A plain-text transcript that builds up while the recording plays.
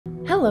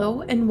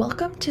Hello, and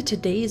welcome to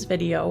today's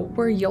video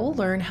where you'll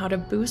learn how to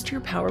boost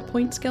your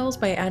PowerPoint skills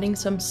by adding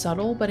some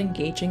subtle but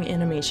engaging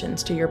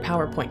animations to your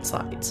PowerPoint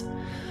slides.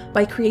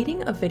 By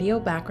creating a video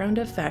background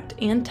effect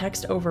and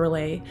text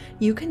overlay,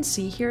 you can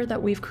see here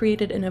that we've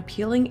created an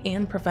appealing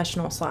and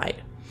professional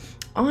slide.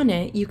 On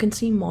it, you can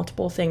see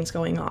multiple things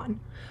going on.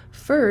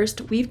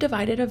 First, we've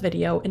divided a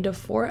video into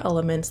 4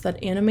 elements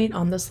that animate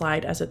on the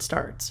slide as it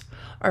starts.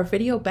 Our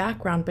video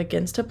background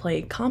begins to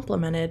play,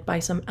 complemented by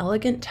some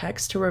elegant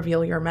text to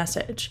reveal your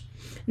message.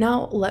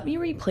 Now, let me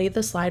replay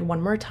the slide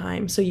one more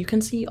time so you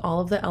can see all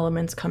of the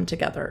elements come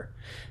together.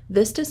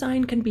 This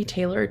design can be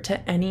tailored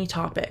to any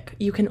topic.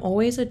 You can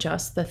always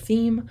adjust the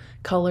theme,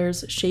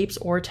 colors, shapes,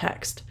 or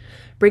text.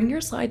 Bring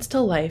your slides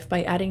to life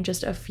by adding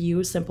just a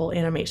few simple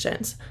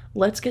animations.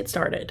 Let's get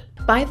started.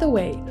 By the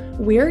way,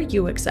 we're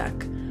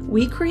UXEC.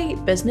 We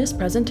create business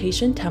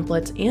presentation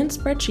templates and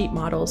spreadsheet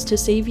models to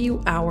save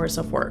you hours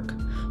of work.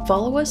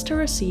 Follow us to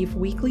receive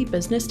weekly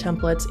business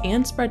templates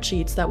and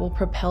spreadsheets that will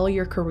propel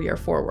your career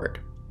forward.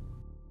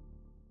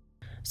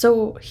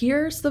 So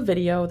here's the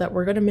video that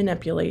we're going to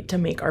manipulate to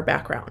make our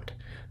background.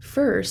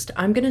 First,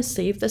 I'm going to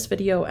save this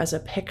video as a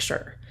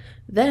picture.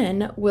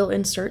 Then we'll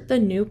insert the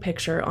new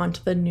picture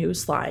onto the new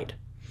slide.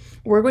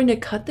 We're going to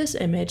cut this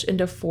image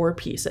into 4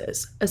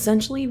 pieces,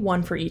 essentially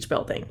one for each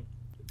building.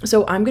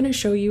 So I'm going to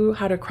show you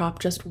how to crop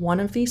just one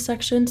of these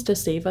sections to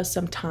save us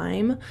some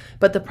time,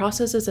 but the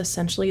process is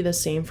essentially the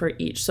same for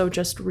each, so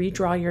just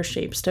redraw your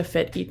shapes to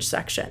fit each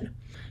section.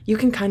 You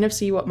can kind of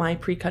see what my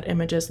pre-cut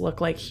images look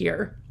like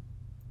here.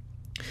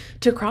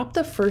 To crop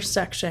the first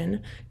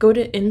section, go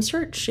to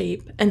Insert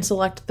Shape and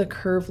select the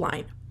curve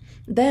line.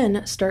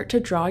 Then start to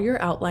draw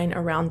your outline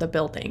around the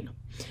building.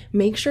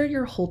 Make sure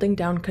you're holding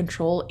down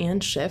Control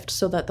and Shift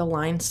so that the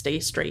lines stay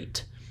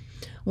straight.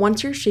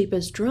 Once your shape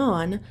is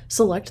drawn,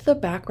 select the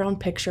background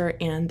picture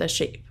and the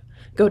shape.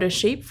 Go to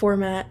Shape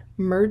Format,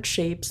 Merge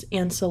Shapes,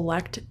 and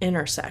select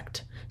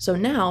Intersect. So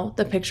now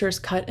the picture is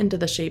cut into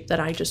the shape that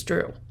I just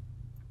drew.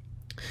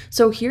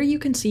 So here you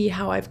can see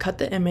how I've cut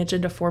the image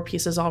into 4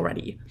 pieces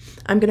already.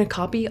 I'm going to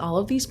copy all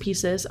of these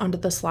pieces onto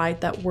the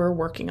slide that we're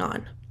working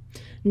on.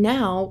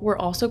 Now we're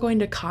also going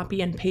to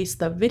copy and paste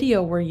the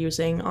video we're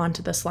using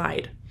onto the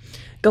slide.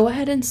 Go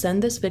ahead and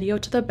send this video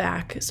to the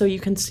back so you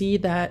can see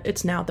that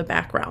it's now the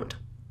background.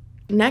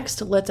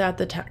 Next, let's add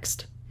the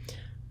text.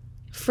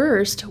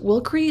 First,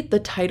 we'll create the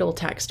title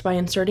text by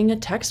inserting a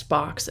text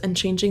box and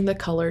changing the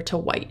color to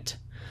white.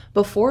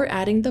 Before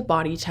adding the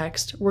body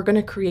text, we're going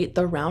to create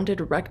the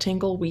rounded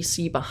rectangle we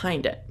see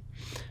behind it.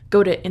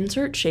 Go to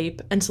Insert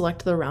Shape and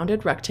select the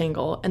rounded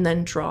rectangle and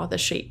then draw the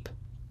shape.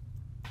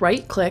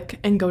 Right-click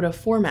and go to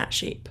Format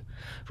Shape.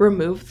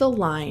 Remove the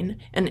line,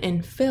 and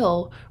in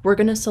Fill, we're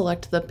going to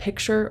select the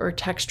Picture or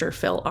Texture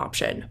Fill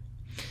option.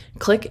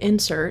 Click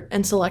Insert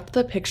and select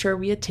the picture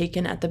we had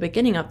taken at the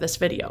beginning of this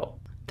video.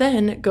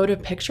 Then go to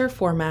Picture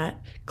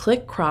Format,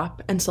 click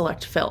Crop, and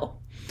select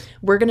Fill.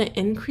 We're going to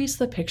increase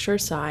the picture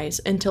size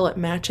until it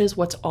matches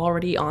what's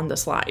already on the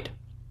slide.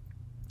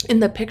 In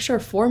the Picture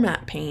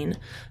Format pane,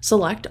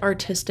 select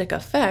Artistic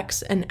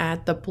Effects and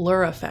add the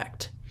Blur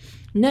effect.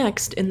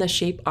 Next, in the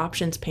Shape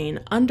Options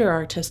pane under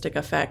Artistic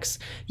Effects,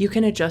 you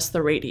can adjust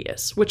the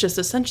radius, which is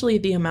essentially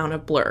the amount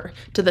of blur,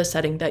 to the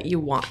setting that you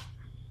want.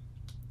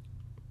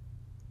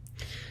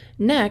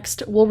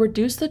 Next, we'll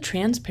reduce the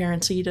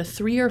transparency to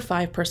 3 or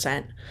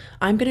 5%.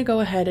 I'm going to go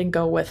ahead and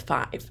go with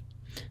 5.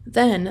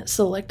 Then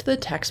select the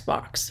text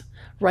box.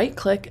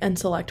 Right-click and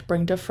select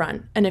Bring to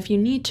Front, and if you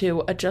need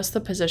to, adjust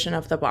the position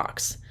of the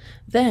box.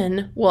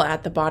 Then we'll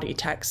add the body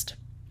text.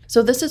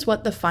 So this is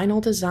what the final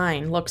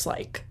design looks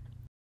like.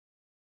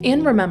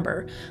 And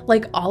remember,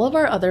 like all of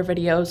our other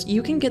videos,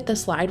 you can get the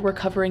slide we're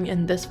covering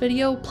in this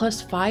video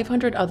plus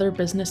 500 other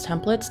business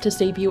templates to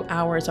save you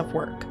hours of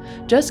work.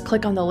 Just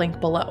click on the link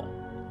below.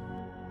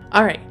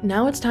 Alright,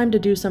 now it's time to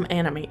do some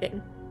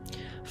animating.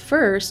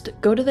 First,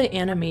 go to the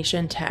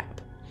Animation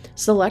tab.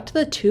 Select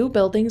the 2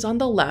 buildings on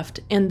the left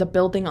and the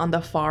building on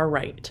the far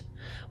right.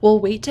 We'll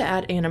wait to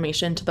add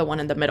animation to the one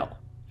in the middle.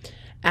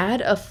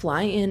 Add a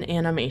fly-in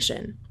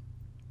animation.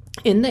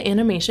 In the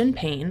Animation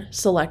pane,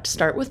 select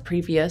Start with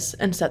Previous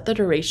and set the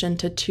duration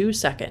to 2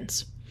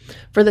 seconds.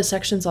 For the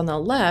sections on the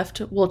left,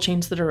 we'll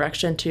change the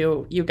direction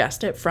to, you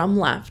guessed it, from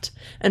left,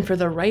 and for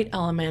the right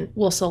element,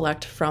 we'll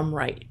select from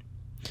right.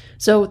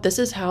 So this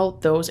is how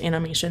those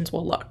animations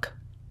will look.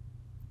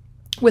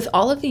 With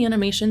all of the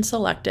animations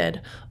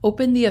selected,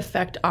 open the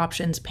Effect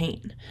Options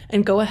pane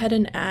and go ahead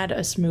and add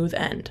a smooth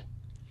end.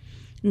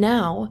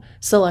 Now,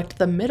 select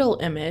the middle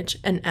image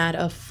and add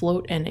a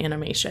float-in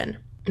animation.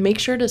 Make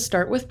sure to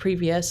start with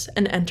previous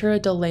and enter a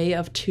delay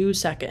of 2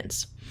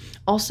 seconds.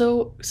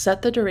 Also,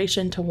 set the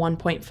duration to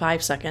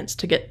 1.5 seconds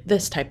to get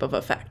this type of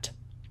effect.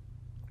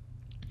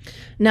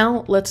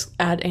 Now, let's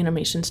add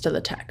animations to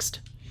the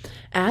text.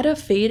 Add a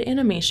fade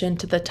animation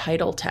to the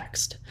title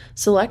text.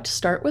 Select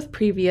Start with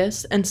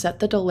Previous and set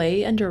the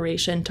delay and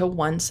duration to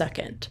 1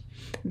 second.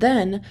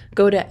 Then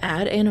go to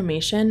Add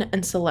Animation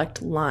and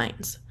select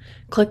Lines.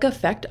 Click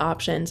Effect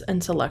Options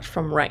and select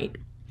from right.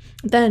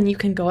 Then you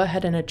can go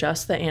ahead and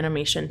adjust the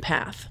animation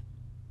path.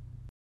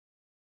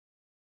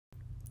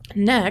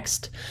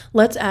 Next,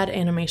 let's add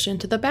animation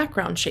to the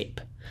background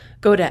shape.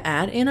 Go to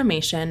Add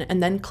Animation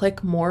and then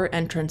click More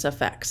Entrance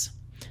Effects.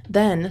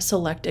 Then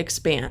select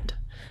Expand.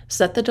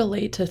 Set the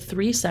delay to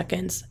 3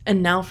 seconds,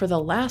 and now for the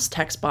last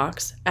text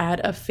box,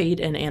 add a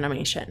fade-in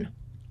animation.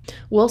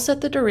 We'll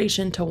set the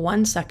duration to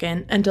 1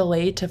 second and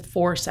delay to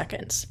 4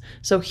 seconds.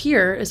 So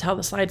here is how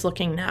the slide's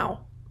looking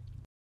now.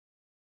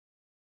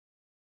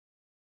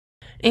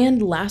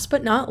 And last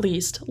but not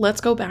least,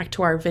 let's go back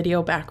to our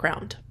video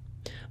background.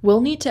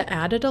 We'll need to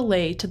add a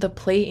delay to the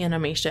play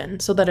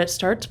animation so that it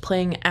starts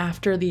playing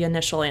after the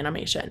initial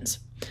animations.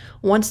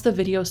 Once the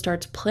video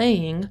starts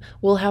playing,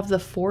 we'll have the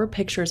 4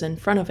 pictures in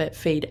front of it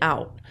fade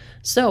out.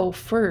 So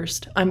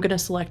first, I'm going to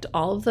select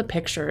all of the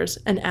pictures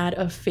and add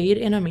a fade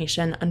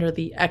animation under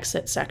the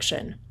exit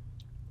section.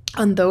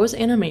 On those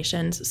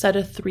animations, set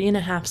a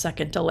 3.5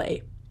 second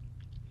delay.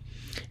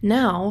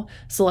 Now,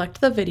 select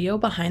the video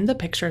behind the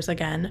pictures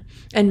again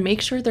and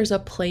make sure there's a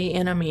play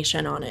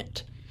animation on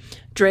it.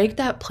 Drag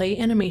that play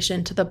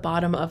animation to the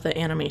bottom of the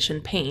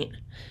animation pane.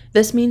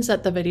 This means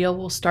that the video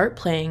will start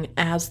playing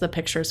as the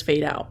pictures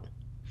fade out.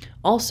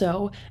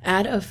 Also,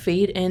 add a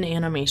fade-in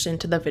animation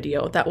to the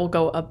video that will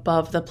go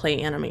above the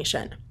play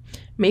animation.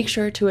 Make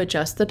sure to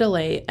adjust the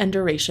delay and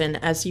duration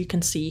as you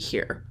can see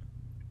here.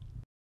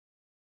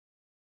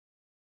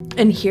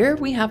 And here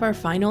we have our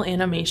final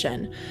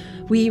animation.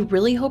 We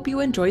really hope you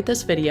enjoyed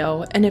this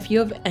video, and if you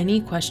have any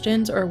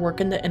questions or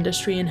work in the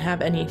industry and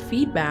have any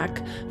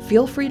feedback,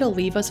 feel free to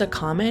leave us a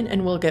comment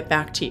and we'll get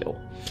back to you.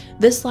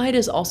 This slide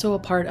is also a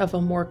part of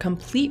a more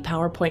complete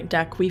PowerPoint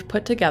deck we've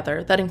put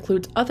together that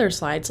includes other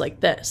slides like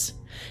this.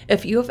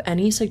 If you have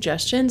any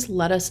suggestions,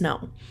 let us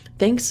know.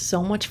 Thanks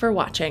so much for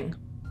watching.